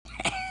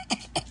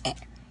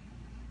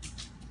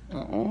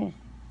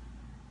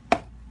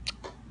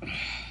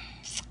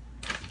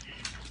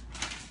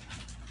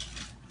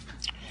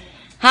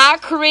Hi,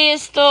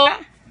 Crystal.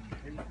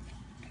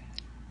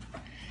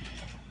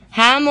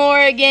 Hi,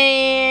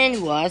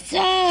 Morgan. What's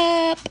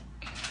up?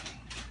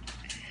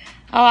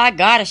 Oh, I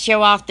gotta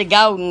show off the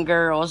Golden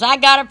Girls. I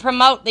gotta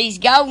promote these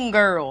Golden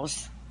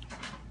Girls.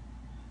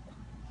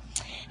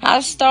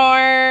 Hi,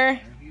 Star.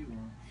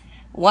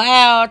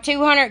 Wow,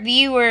 200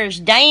 viewers.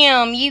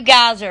 Damn, you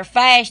guys are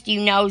fast, you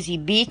nosy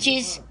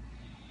bitches.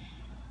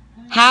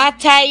 Hi,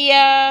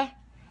 Taya.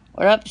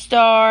 What up,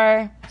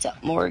 Star? What's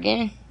up,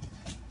 Morgan?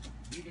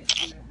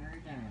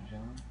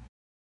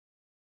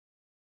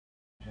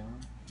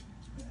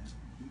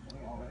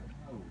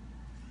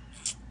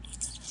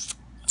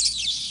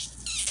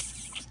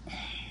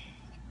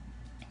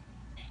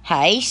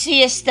 Hey,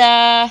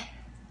 sister.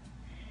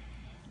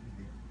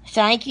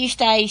 Thank you,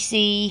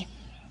 Stacy.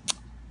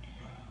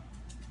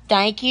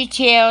 Thank you,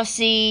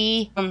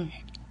 Chelsea.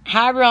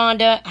 Hi,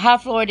 Rhonda. Hi,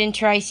 Floyd and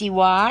Tracy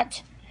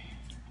White.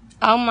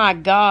 Oh, my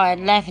God.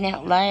 Laughing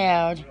out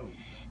loud.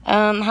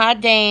 Hi,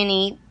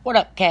 Danny. What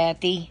up,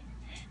 Kathy?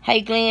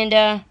 Hey,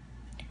 Glenda.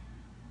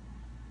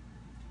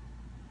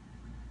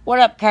 What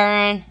up,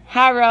 Karen?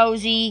 Hi,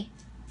 Rosie.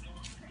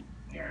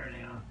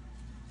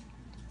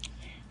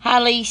 Hi,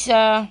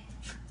 Lisa.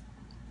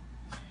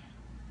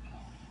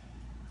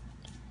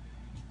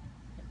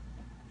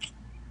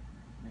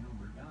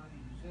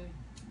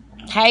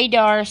 Hey,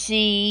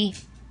 Darcy.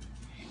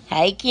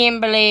 Hey,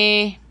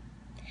 Kimberly.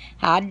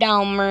 Hi,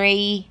 Dawn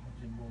Marie.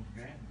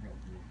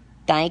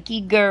 Thank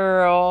you,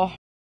 girl.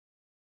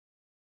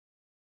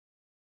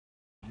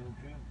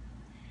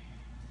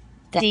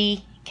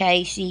 See,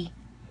 Casey.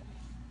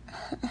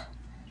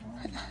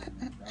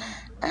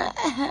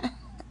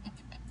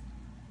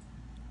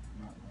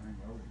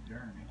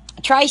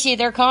 Tracy,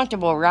 they're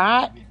comfortable,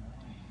 right?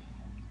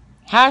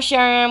 Hi,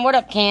 Sharon. What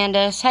up,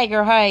 Candace? Hey,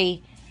 girl,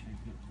 hey.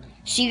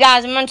 So, you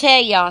guys, I'm going to tell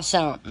y'all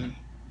something.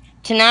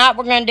 Tonight,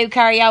 we're going to do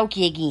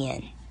karaoke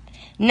again.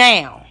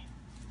 Now,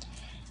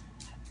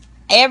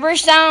 every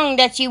song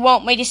that you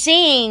want me to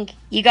sing,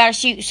 you got to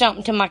shoot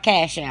something to my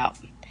cash out.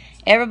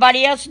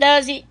 Everybody else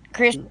does it.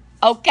 Chris,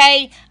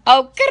 okay.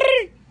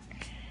 Okay.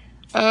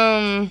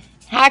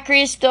 Hi,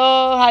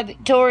 Crystal. Hi,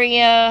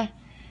 Victoria.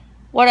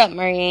 What up,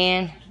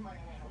 Marianne?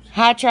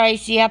 Hi,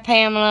 Tracy. Hi,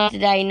 Pamela.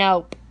 Today,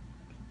 nope.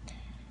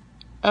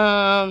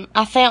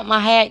 I found my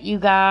hat, you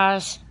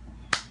guys.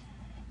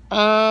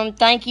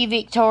 Thank you,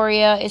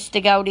 Victoria. It's the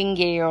Golden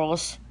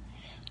Girls.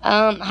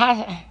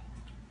 Hi,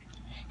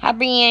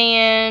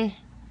 Brianne.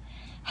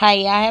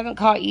 Hey, I haven't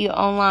caught you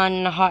online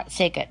in a hot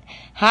second.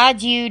 Hi,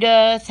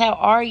 Judith. How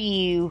are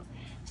you?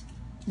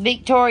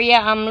 Victoria,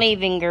 I'm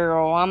leaving,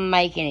 girl. I'm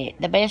making it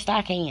the best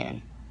I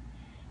can.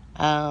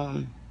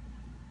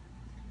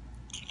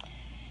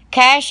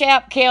 Cash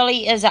App,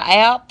 Kelly, is an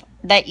app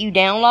that you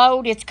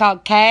download. It's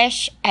called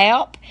Cash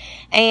App.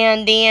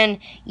 And then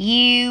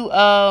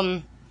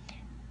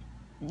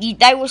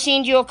they will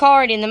send you a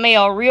card in the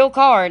mail, a real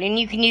card, and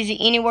you can use it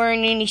anywhere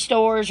in any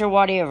stores or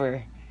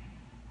whatever.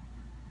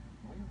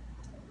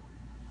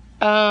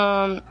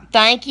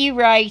 Thank you,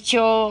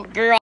 Rachel.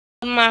 Girl,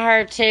 I love my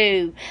hair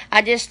too.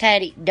 I just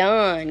had it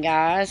done,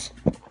 guys.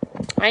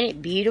 Ain't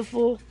it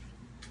beautiful?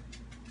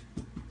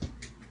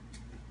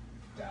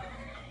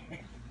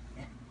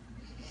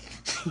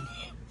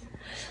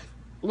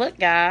 Look,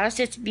 guys,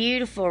 it's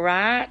beautiful,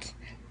 right?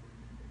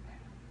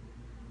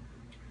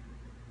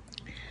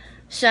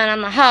 Son,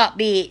 I'm a hot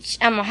bitch.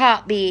 I'm a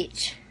hot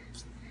bitch.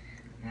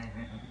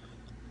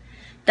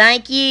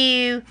 Thank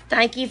you.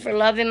 Thank you for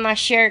loving my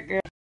shirt,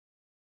 girl.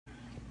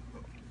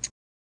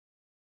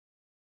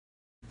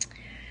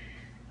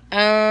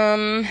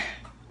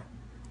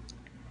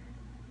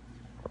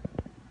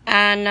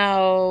 I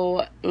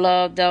know,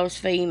 love those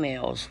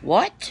females.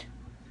 What?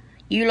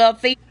 You love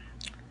females?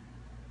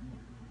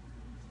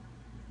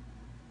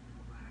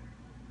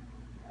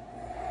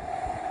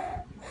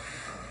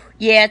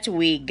 Yeah, it's a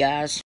wig,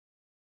 guys.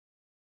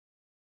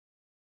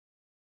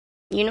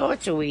 You know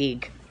it's a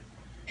wig.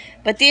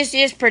 But this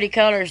is pretty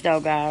colors,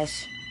 though,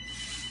 guys.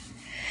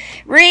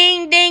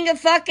 Ring ding a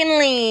fucking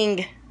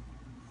ling.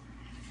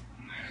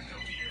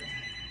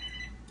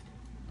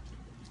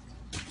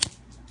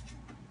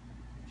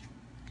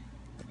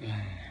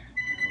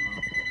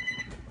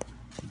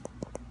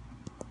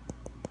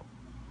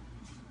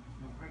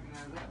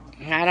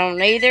 I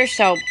don't either,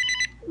 so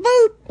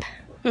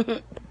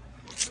boop.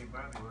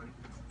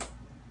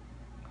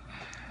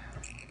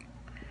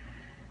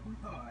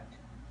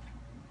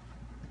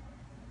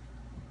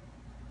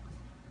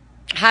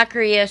 Hi,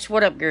 Chris.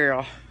 What up,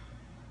 girl?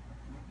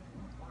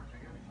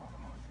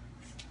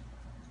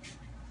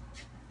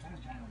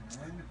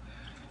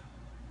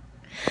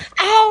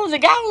 Oh, the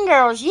Golden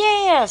Girls.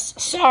 Yes.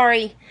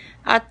 Sorry.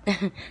 I'm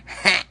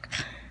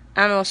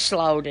a little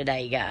slow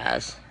today,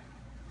 guys.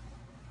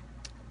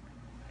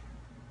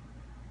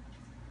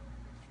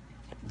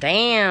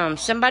 Damn.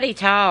 Somebody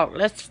talk.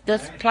 Let's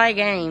play a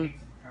game.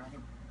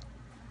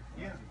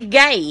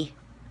 Gay.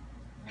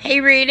 He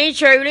really,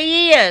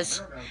 truly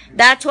is.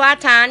 That's why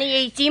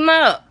Tiny eats him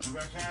up.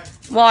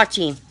 Watch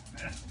him.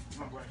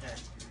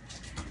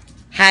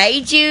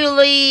 Hey,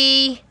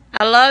 Julie.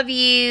 I love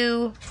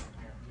you.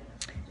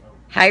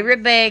 Hey,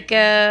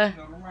 Rebecca.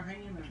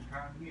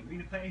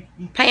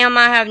 Pam,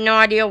 I have no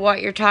idea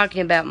what you're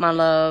talking about, my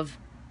love.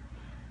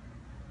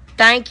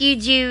 Thank you,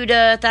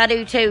 Judith. I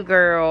do too,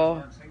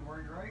 girl.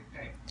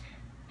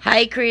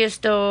 Hey,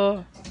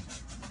 Chrystal.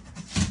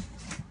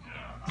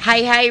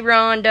 Hey,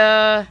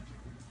 Rhonda.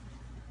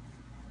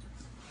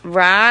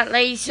 Right,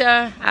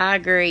 Lisa? I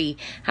agree.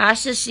 Hi,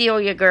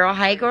 Cecilia, girl.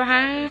 Hey, girl,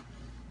 hi.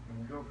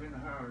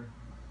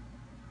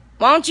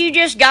 Why don't you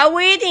just go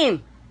with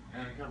him?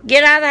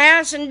 Get out of the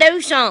house and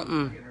do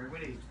something.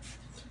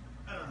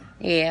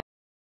 Yeah.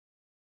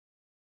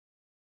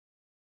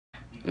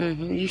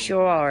 You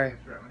sure are.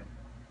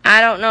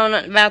 I don't know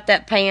nothing about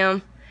that,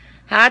 Pam.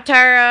 Hi,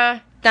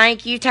 Tara.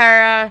 Thank you,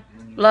 Tara.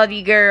 Love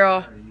you,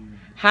 girl.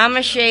 Hi,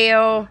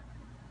 Michelle.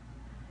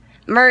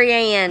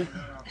 Marianne.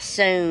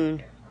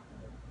 Soon.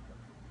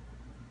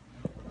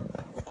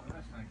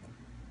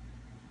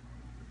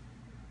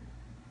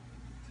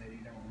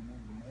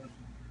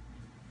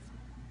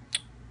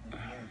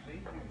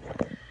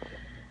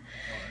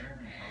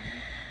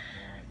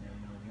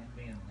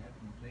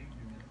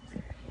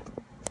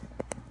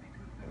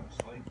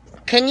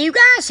 Can you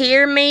guys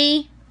hear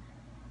me?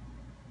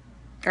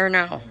 Or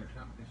no?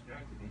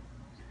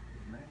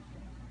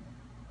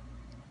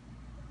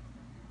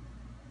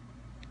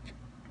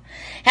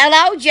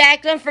 Hello,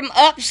 Jacqueline from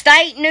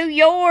upstate New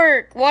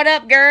York. What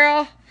up,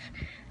 girl?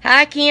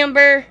 Hi,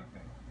 Kimber.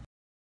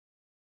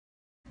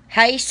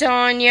 Hey,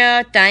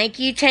 Sonia. Thank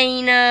you,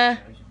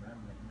 Tina.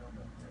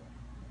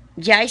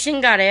 Jason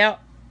got out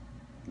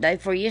day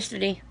before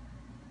yesterday.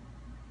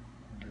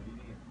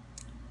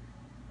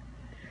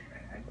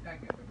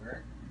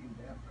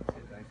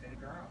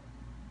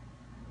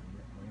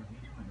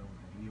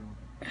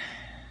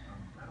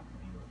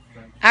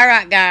 All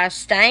right,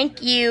 guys.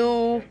 Thank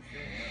you.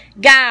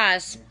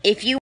 Guys,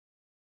 if you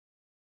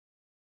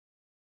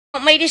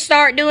want me to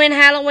start doing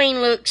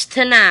Halloween looks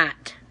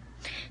tonight,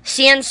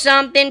 send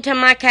something to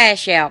my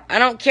Cash App. I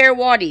don't care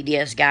what it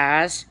is,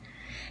 guys.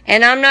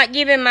 And I'm not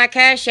giving my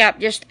Cash App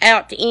just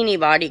out to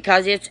anybody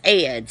because it's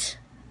Ed's.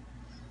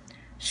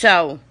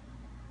 So,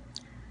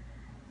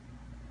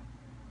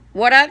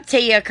 what up,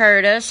 Tia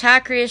Curtis?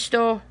 Hi,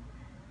 Chrystal.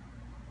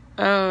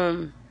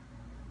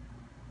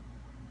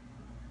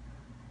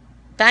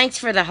 Thanks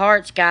for the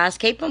hearts, guys.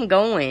 Keep them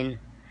going.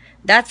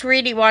 That's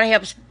really what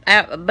helps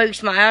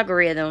boost my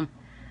algorithm.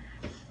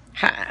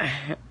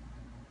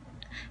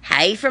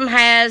 Hey from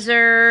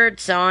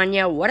Hazard,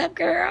 Sonia. What up,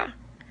 girl?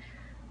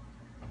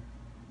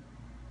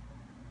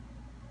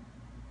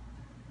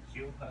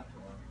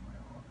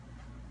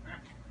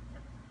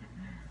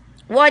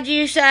 What'd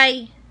you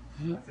say?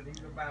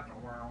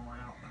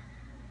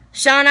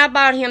 Son, I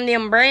bought him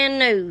them brand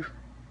new.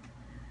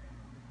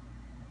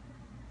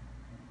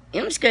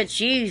 Them's good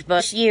shoes,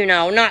 but, you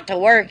know, not to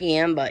work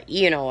in, but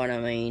you know what I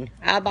mean.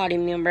 I bought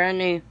him them brand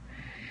new.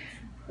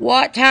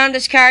 What time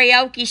does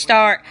karaoke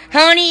start?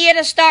 Honey,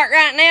 it'll start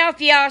right now if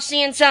y'all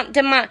send something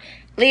to my...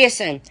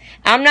 Listen,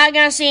 I'm not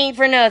going to sing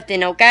for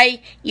nothing,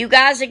 okay? You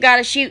guys have got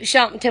to shoot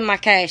something to my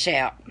Cash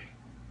App.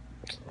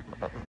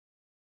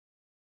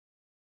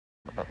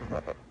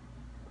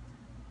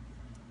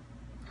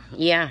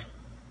 Yeah.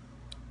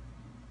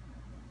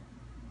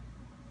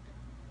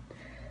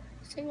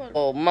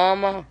 Oh,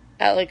 mama.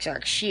 That looks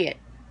like shit.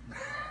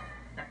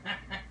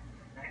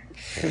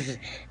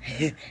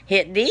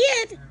 It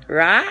did,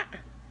 right?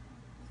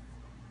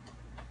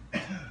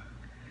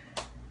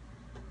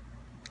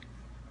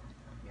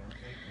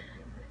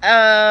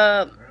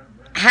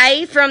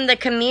 Hey, from the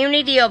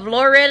community of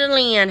Loretta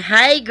Lynn.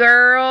 Hey,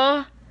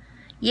 girl.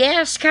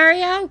 Yes,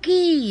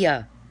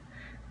 karaoke.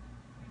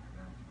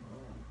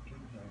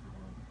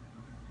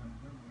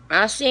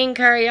 I sing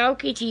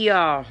karaoke to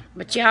y'all,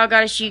 but y'all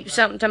gotta shoot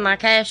something to my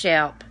Cash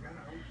App.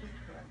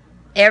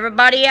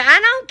 Everybody, I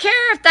don't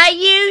care if they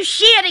use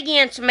shit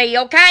against me,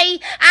 okay?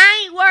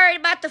 I ain't worried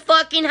about the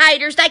fucking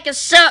haters. They can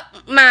suck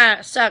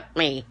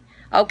me,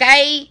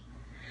 okay?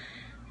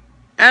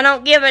 I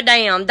don't give a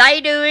damn.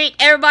 They do it.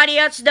 Everybody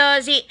else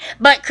does it.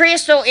 But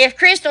Chrystal, if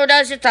Chrystal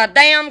does it, it's a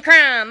damn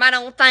crime. I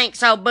don't think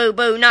so,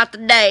 boo-boo. Not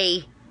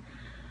today.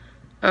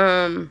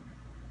 Hey,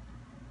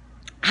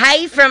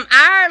 from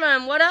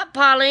Ireland. What up,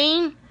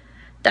 Pauline?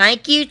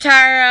 Thank you,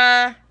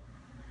 Tara.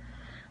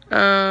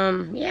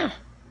 Yeah.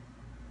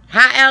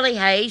 Hi, Allie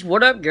Hayes.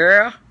 What up,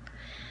 girl?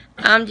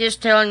 I'm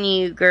just telling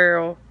you,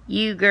 girl.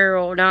 You,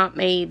 girl, not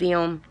me,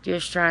 them.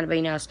 Just trying to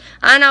be nice.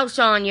 I know,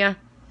 Sonia.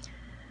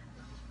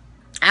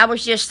 I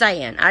was just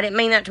saying. I didn't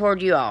mean that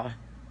toward you all.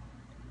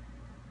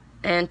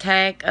 And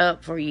tack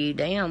up for you.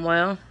 Damn,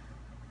 well.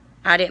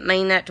 I didn't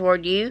mean that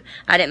toward you.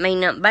 I didn't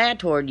mean nothing bad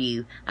toward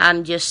you.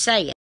 I'm just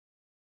saying.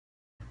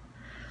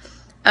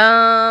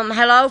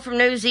 Hello from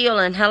New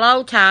Zealand.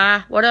 Hello,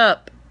 Ty. What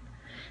up?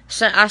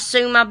 So, I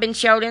assume I've been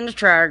showed in the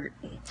troll.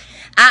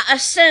 I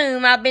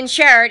assume I've been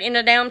shared in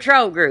the damn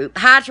troll group.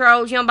 Hi,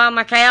 trolls. You on by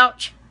my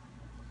couch?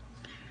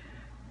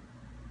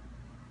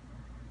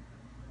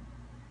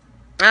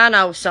 I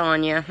know,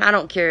 Sonya. I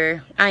don't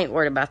care. I ain't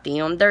worried about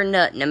them. They're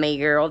nothing to me,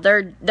 girl. They're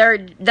a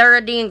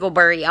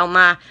dingleberry on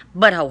my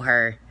butthole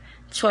hair.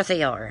 That's what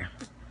they are.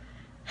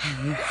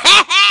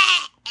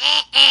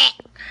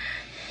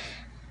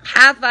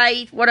 Hi,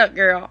 Faith. What up,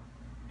 girl?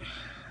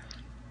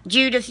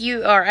 Judith,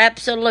 you are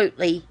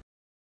absolutely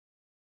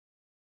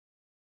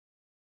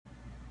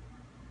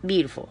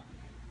beautiful.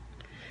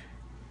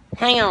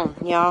 Hang on,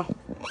 y'all.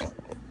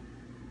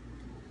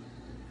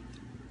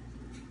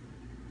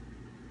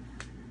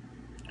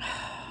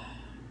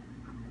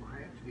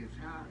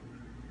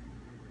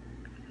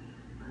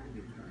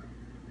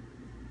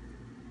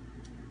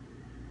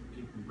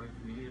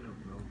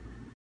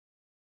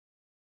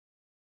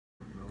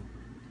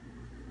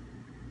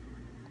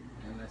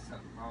 Unless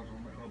something falls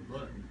on that little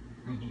button.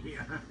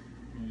 Yeah.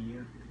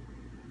 Yeah.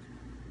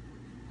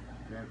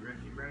 That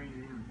Ricky Brain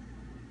in.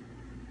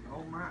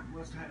 Old Mike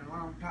must have had a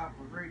long talk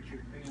with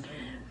Richard being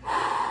there.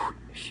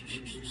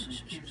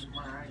 He's kissing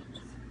my ankles.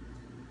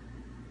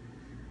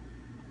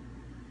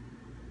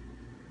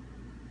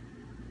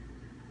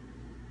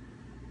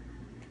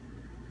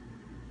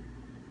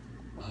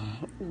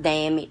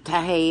 Damn it to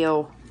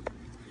hell.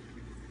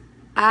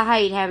 I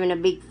hate having a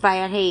big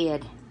fat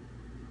head.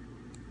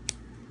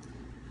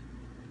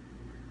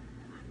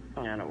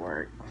 That'll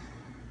work.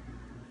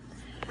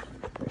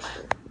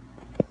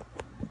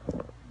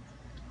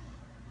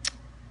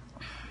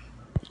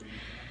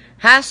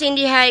 Hi,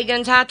 Cindy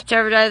Hagens. Hi,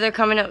 every day they're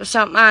coming up with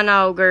something. I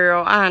know,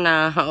 girl. I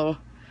know.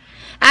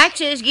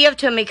 Actually, it was given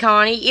to me,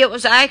 Connie. It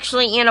was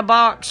actually in a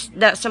box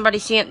that somebody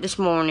sent this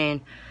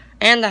morning.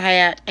 And the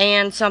hat.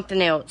 And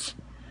something else.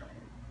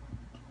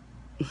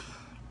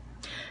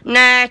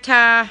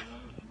 Nata.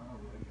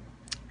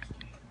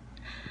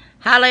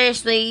 Hi,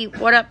 Leslie.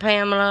 What up,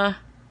 Pamela?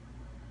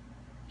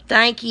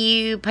 Thank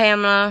you,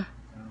 Pamela.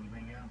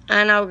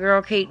 I know,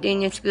 girl. Keep doing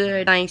this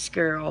good. Thanks,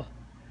 girl.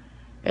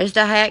 Is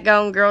the hat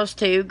going girls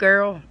too,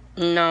 girl?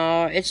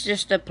 No, it's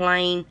just a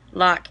plain,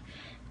 like,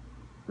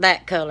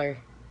 that color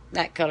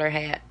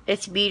hat.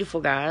 It's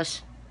beautiful,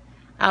 guys.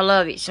 I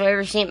love it. So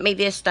whoever sent me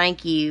this,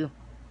 thank you.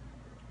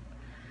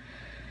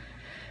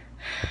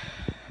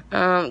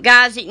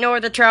 Guys, ignore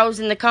the trolls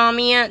in the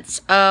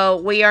comments.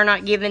 We are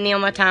not giving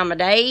them a time of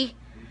day.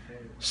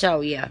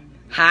 So, yeah.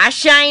 Hi,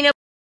 Shayna.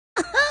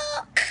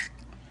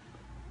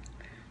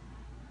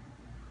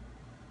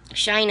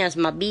 Shayna's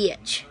my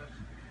bitch.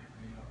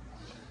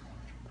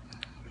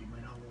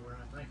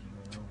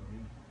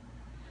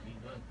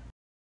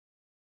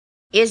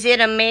 Is it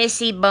a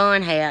messy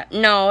bun hat?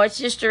 No, it's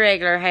just a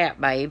regular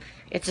hat, babe.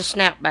 It's a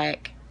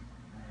snapback.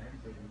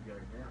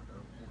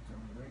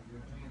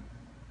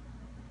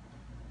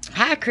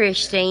 Hi,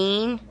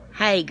 Christine.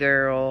 Hey,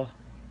 girl.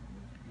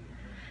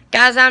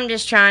 Guys, I'm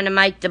just trying to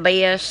make the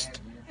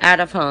best out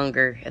of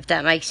hunger, if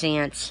that makes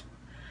sense.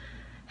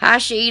 Hi,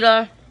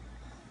 Sheila.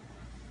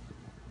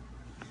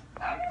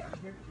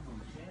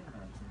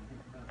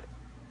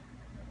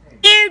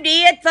 You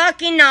did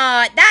fucking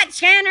not. That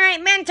scanner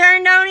ain't been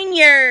turned on in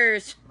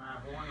years.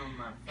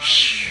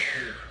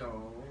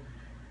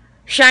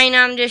 Shane,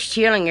 I'm just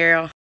chilling,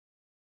 girl.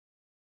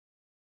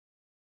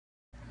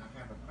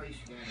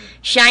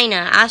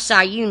 Shayna, I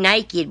saw you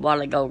naked a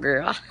while ago,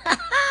 girl.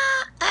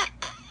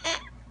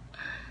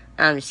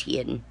 I'm just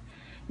kidding.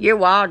 You're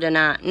wild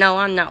tonight. No,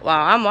 I'm not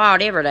wild. I'm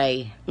wild every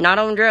day. Not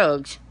on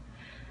drugs.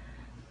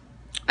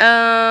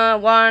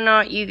 Why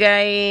not you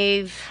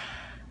gave...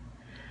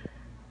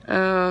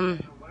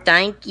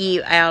 Thank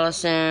you,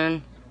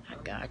 Allison. I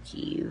got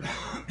you.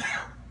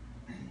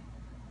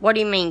 What do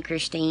you mean,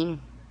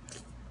 Christine?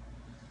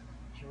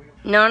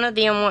 None of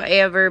them will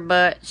ever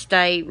but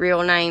stay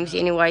real names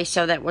anyway,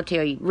 so that will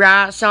tell you.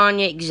 Right,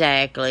 Sonya?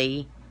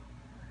 Exactly.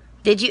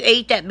 Did you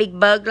eat that big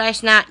bug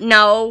last night?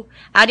 No,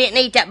 I didn't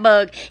eat that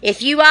bug.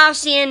 If you all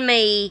send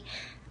me,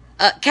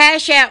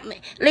 cash out,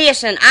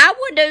 listen, I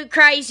would do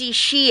crazy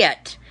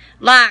shit.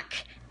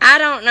 Like, I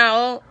don't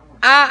know.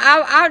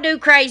 I'll do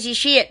crazy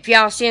shit if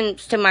y'all send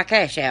to my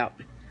cash out.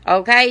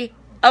 Okay?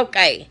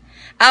 Okay.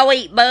 I'll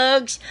eat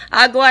bugs.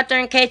 I'll go out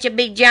there and catch a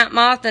big giant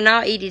moth and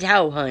I'll eat it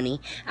whole,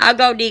 honey. I'll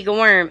go dig a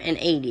worm and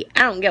eat it. I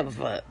don't give a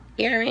fuck.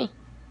 You hear me?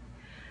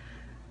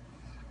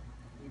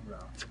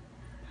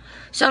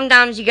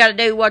 Sometimes you gotta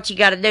do what you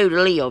gotta do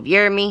to live. You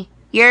hear me?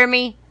 You hear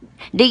me?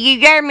 Do you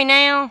hear me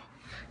now?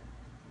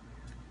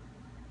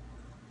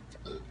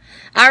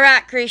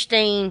 Alright,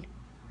 Christine.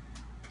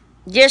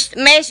 Just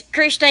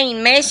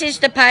Christine, message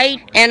the page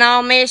and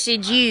I'll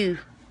message you.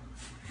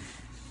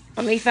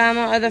 Let me find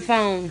my other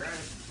phone.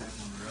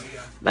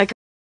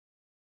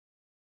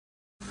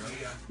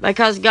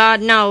 Because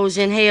God knows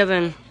in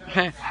heaven.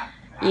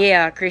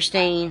 Yeah,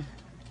 Christine.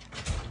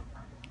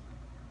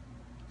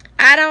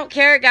 I don't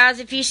care, guys,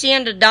 if you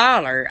send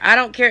 $1. I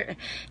don't care.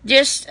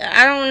 Just,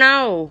 I don't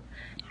know.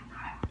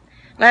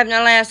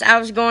 Nevertheless, I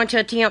was going to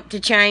attempt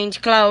to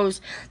change clothes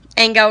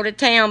and go to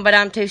town, but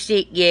I'm too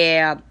sick.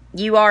 Yeah,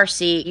 you are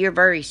sick. You're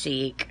very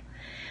sick.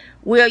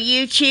 Will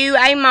you chew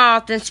a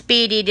moth and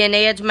spit it in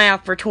Ed's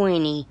mouth for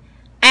 20?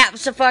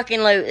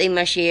 Abso-fucking-lutely,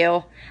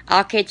 Michelle.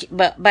 I'll catch it,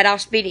 but I'll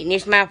spit it in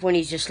his mouth when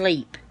he's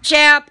asleep.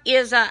 App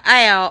is an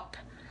app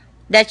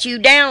that you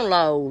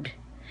download,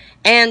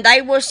 and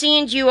they will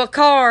send you a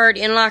card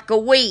in like a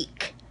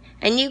week,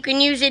 and you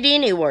can use it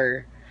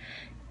anywhere.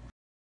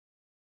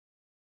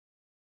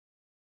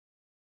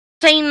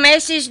 Team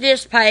message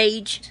this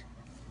page.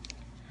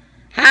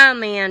 Hi,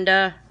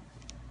 Amanda.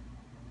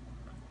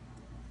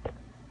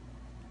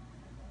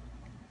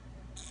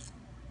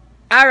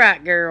 All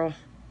right, girl.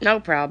 No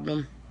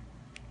problem.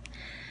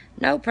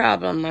 No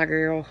problem, my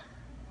girl.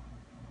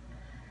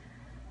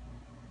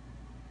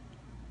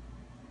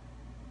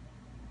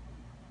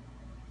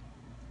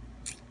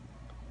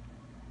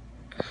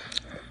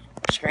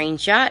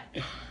 Screenshot.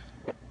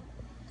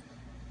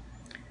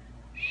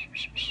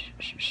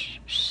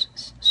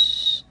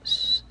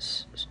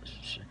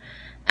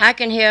 I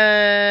can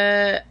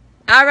hear.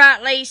 All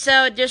right,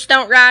 Lisa. Just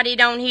don't write it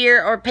on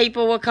here or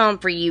people will come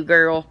for you,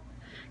 girl.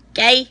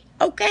 Okay?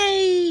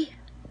 Okay.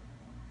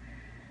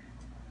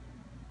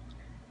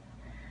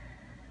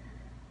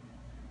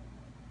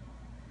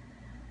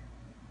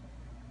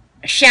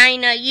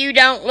 Shayna, you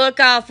don't look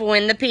awful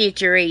in the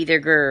picture either,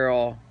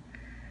 girl.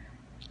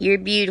 You're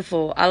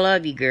beautiful. I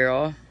love you,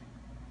 girl.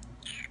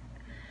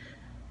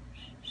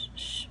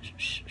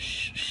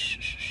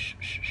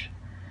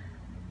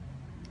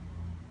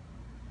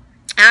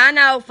 I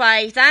know,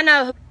 Faith. I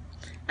know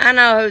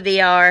who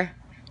they are.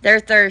 They're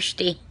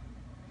thirsty.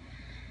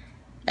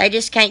 They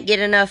just can't get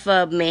enough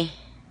of me.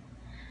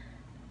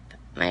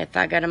 Man, if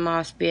I got a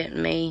moth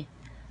bitten me.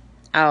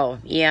 Oh,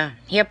 yeah.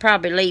 He'll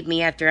probably leave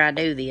me after I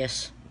do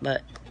this.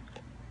 But,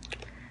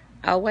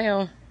 oh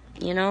well.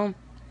 You know,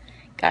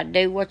 gotta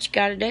do what you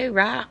gotta do,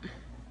 right?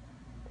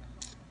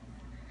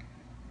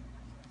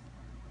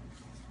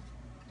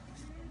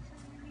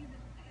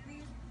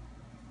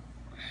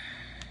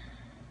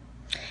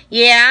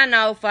 Yeah, I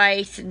know,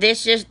 Faith.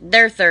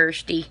 They're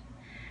thirsty.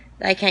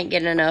 They can't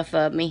get enough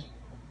of me.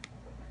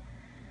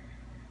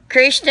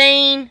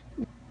 Christine.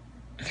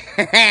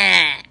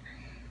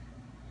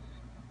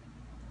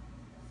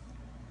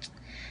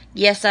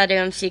 Yes, I do.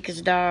 I'm sick as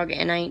a dog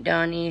and I ain't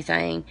done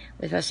anything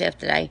with myself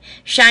today.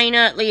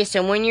 Shayna,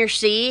 listen, when you're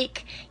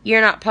sick, you're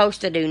not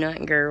supposed to do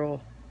nothing,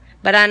 girl.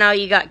 But I know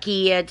you got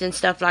kids and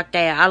stuff like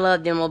that. I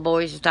love them little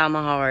boys with all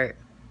my heart.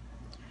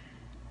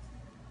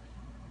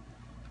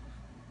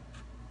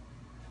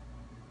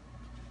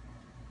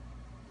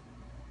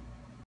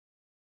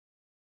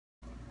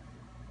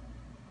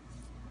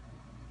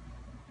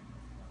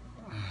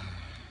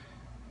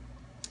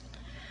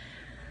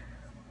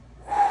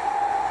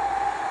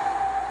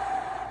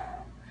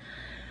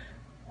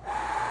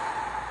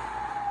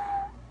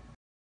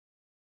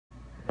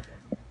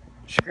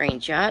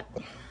 Screenshot.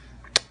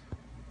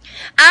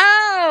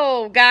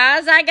 Oh,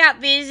 guys, I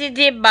got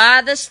visited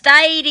by the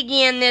state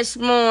again this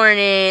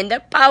morning.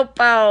 The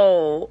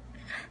popo.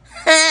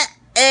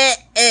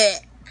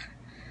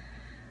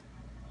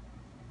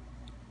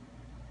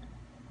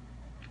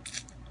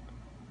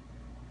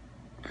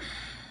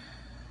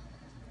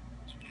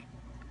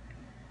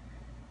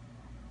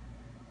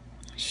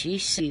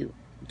 She's cute.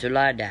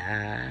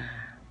 Julada.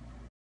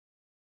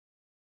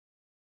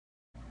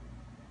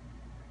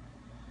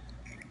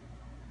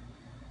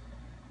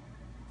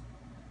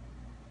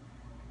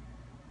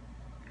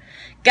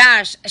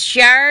 Guys,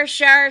 share.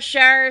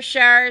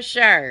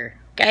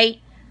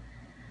 Okay?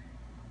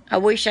 I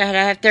wish I had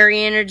half their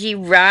energy.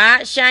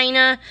 Right,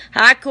 Shayna?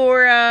 Hi,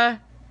 Cora.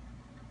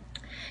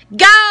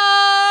 Go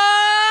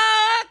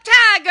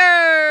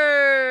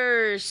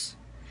Tigers!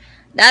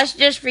 That's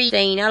just for you,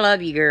 Dean. I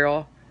love you,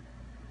 girl.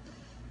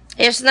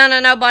 It's none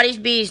of nobody's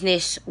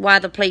business why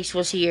the police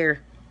was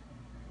here.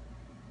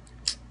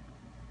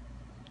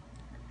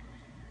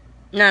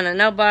 None of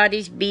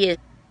nobody's business.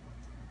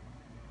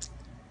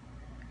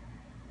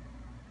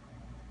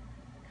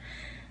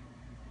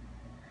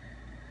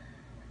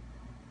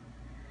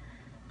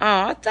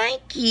 Oh,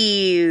 thank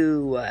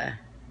you.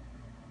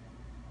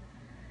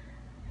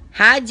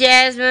 Hi,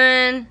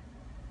 Jasmine.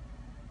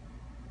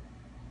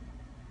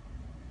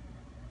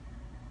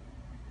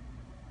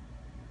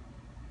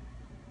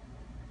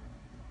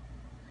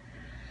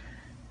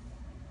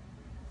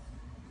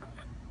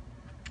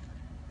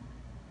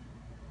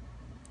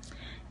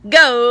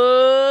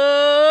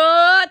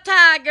 Go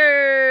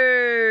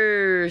Tigers!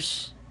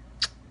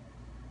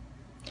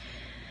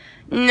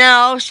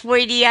 No,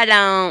 sweetie, I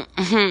don't.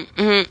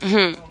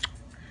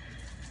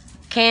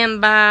 Can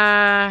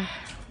buy.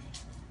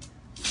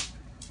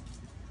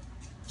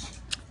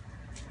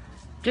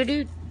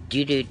 Do.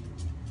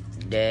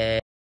 Da.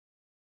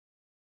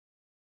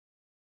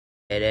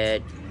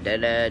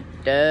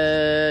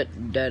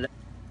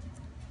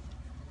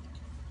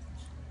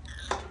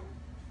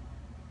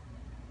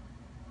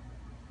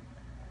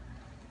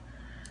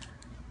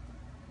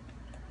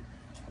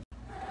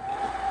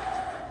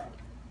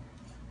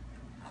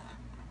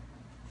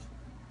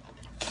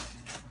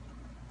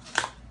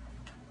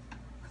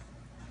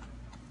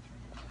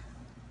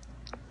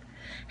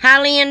 Hi,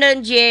 Linda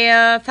and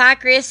Jeff. Hi,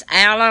 Chris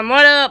Allen.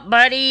 What up,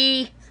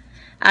 buddy?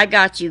 I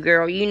got you,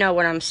 girl. You know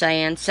what I'm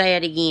saying. Say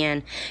it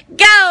again.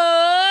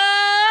 Go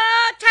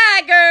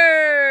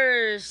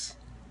Tigers!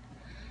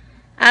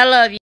 I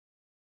love you,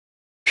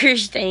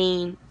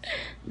 Christine.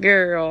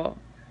 Girl.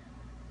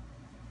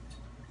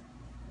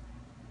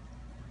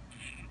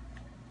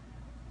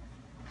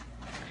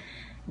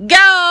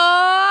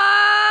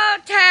 Go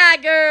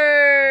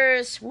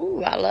Tigers!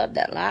 Woo, I love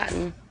that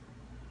lighting.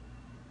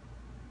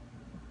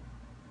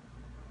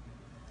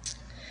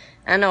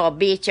 I know a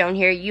bitch on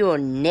here, you'll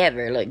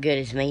never look good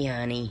as me,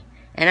 honey.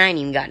 And I ain't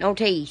even got no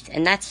teeth,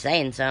 and that's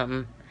saying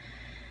something.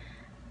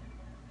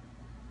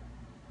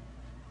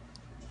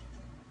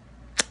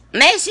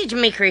 Message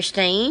me,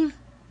 Christine.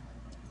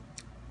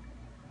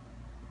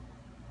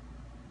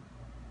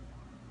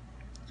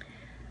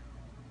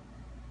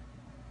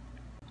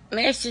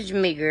 Message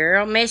me,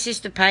 girl.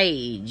 Message the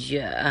page.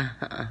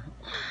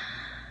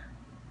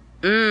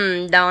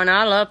 Donna,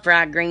 I love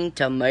fried green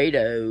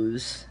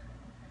tomatoes.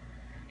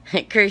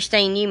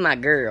 Christine, you my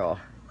girl.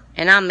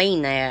 And I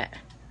mean that.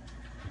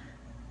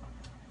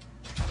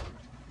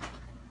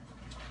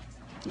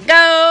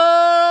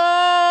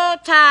 Go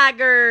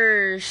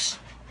Tigers!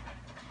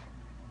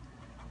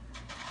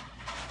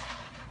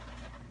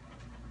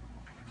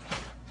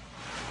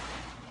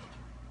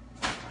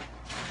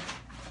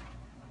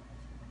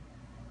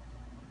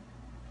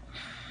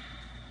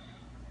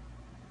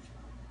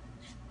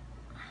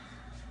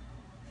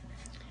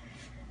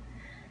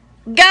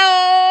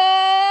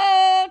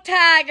 Go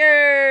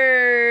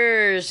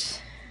Tigers!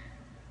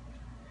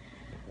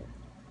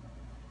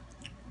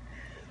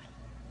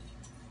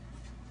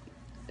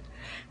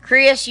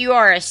 Chris, you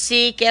are a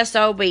sick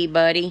SOB,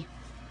 buddy.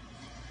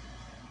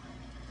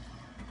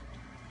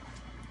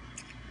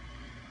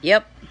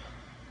 Yep.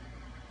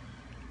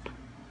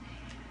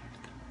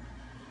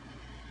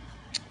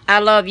 I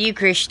love you,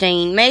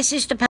 Christine.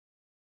 Message the page,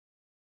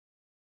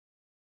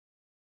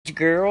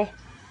 girl.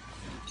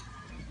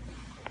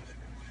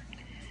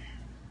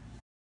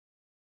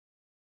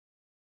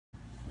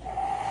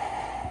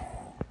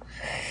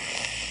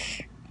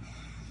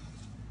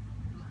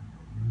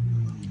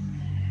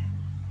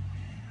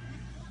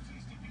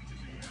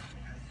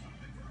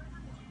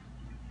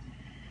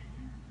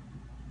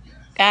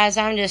 Guys,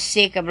 I'm just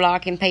sick of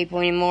blocking people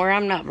anymore.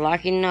 I'm not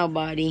blocking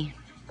nobody.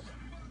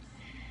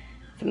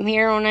 From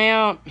here on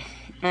out,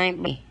 I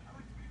ain't be.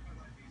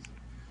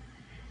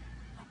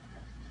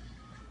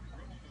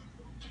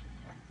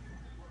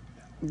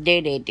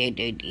 Do.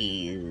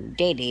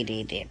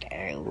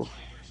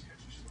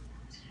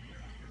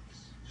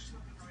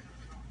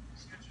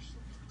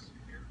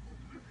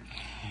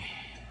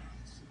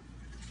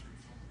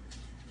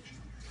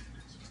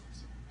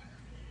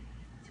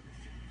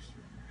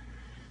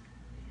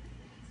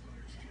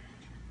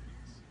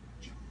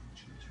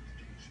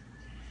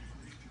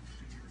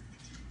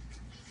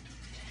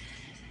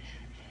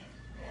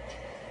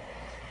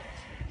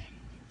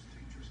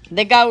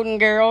 The Golden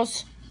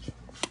Girls.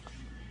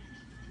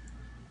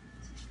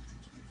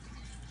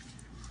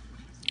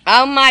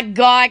 Oh my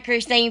God,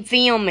 Christine,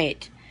 film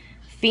it.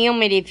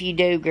 Film it if you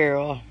do,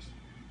 girl.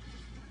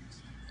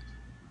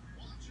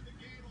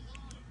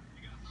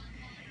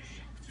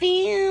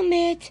 Film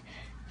it.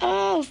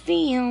 Oh,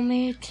 film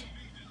it.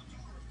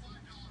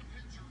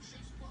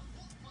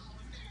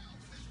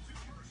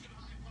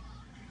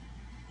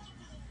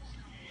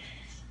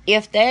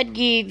 If they'd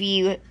give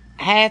you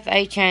half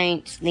a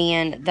chance,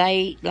 then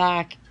they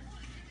like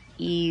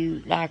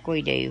you like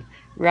we do.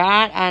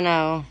 Right? I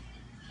know.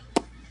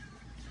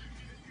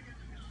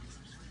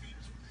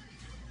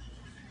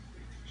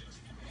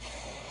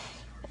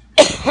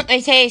 Let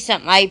me tell you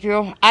something,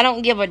 April. I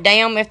don't give a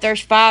damn if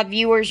there's 5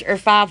 viewers or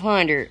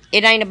 500.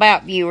 It ain't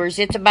about viewers.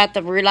 It's about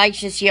the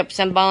relationships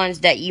and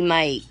bonds that you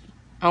make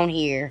on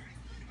here.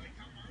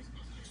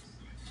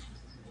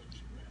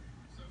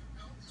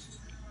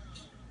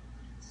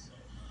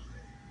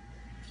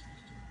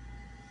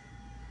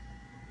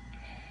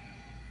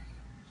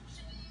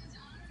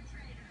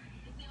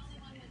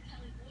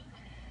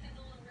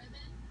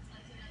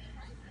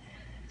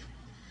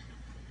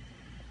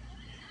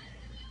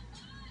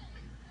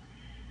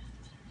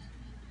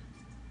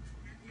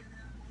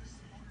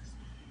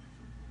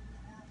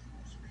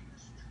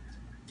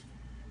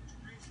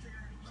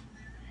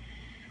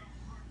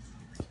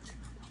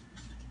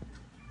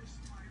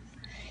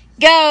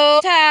 Go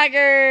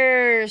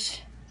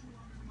Tigers!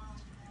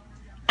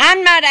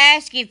 I'm not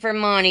asking for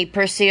money,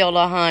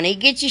 Priscilla, honey.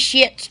 Get your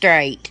shit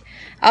straight.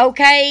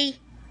 Okay?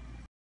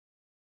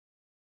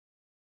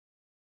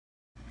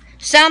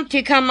 Some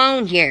to come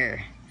on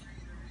here.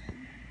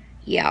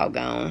 Y'all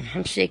gone.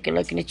 I'm sick of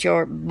looking at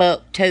your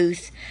buck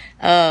tooth,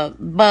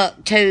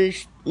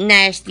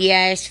 nasty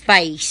ass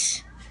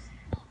face.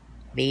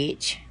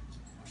 Bitch.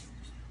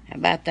 How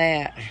about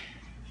that?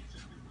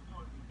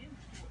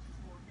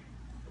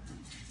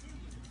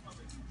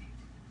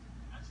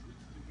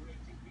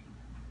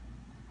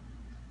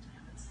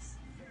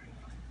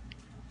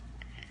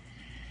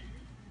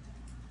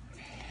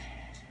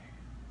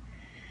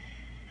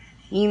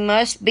 You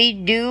must be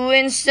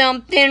doing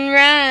something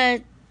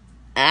right.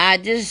 I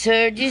just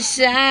heard you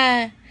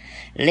sigh.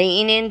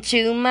 Lean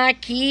into my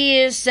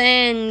kiss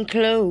and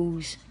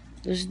close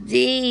those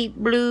deep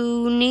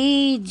blue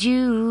need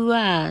you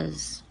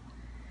eyes.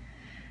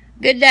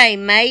 Good day,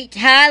 mate.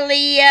 Hi,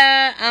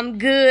 Leah. I'm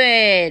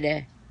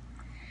good.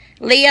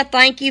 Leah,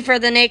 thank you for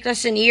the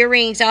necklace and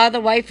earrings all the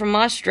way from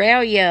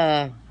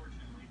Australia.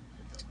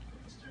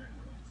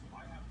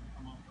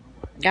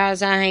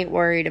 Guys, I ain't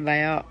worried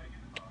about,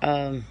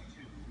 I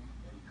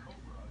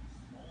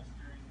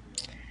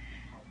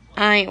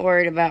ain't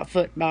worried about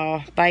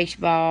football,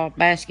 baseball,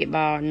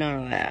 basketball,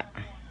 none of that.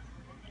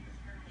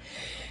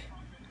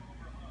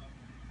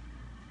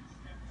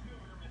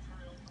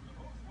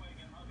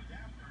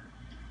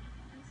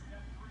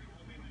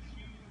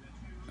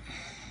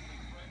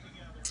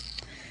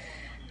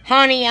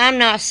 Honey, I'm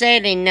not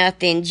selling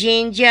nothing,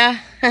 Ginger.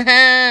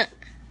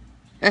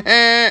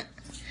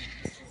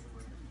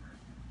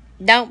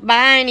 Don't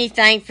buy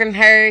anything from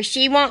her.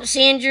 She won't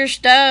send your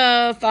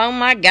stuff. Oh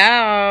my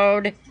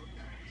God.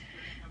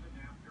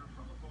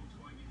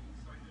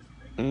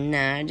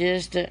 Nah,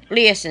 just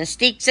listen.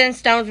 Sticks and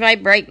stones may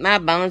break my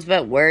bones,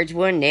 but words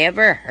will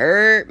never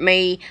hurt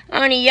me.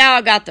 Honey,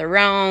 y'all got the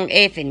wrong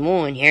effing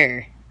one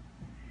here.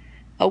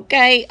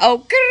 Okay,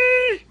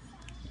 okay.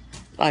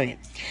 Wait a minute.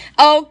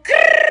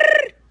 Okay.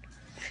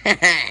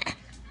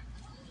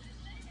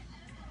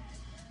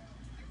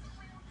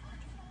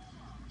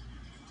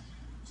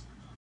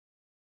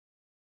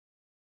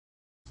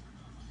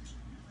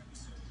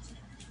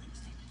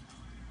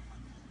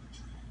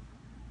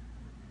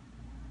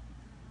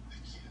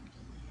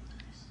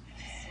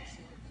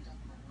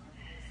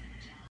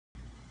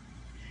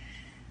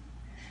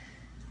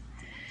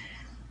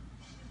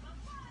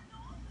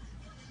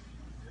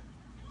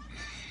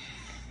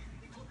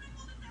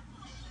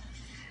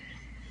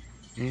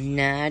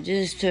 And I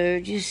just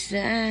heard you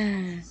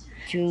sigh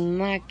to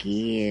my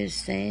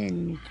kiss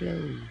and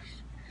close.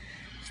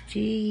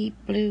 Deep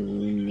blue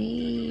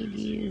need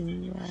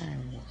you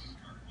eyes.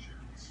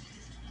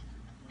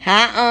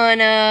 Hi,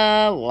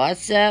 Anna.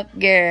 What's up,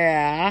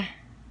 girl?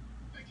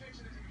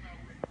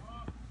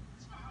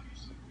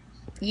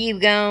 You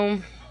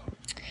gone.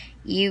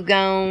 You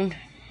gone.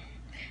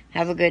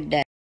 Have a good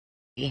day.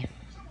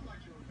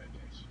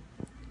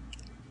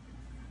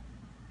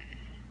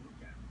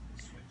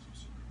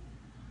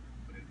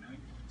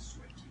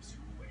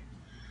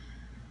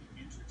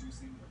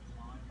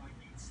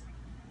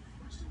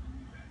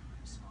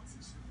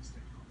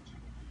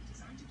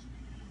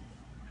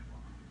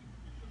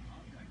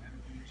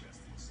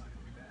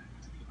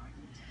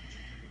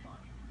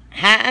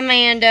 Hi,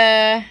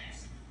 Amanda.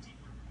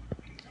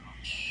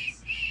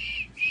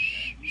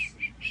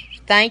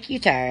 Thank you,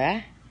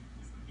 Tara.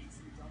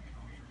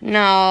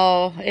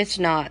 No, it's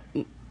not.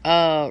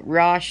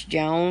 Ross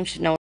Jones.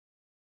 No, it's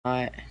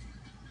not.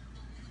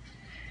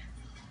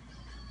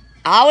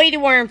 I'll eat a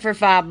worm for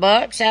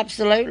 $5.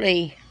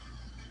 Absolutely.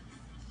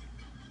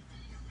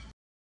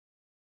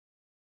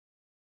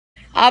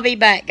 I'll be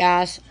back,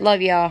 guys.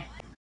 Love y'all.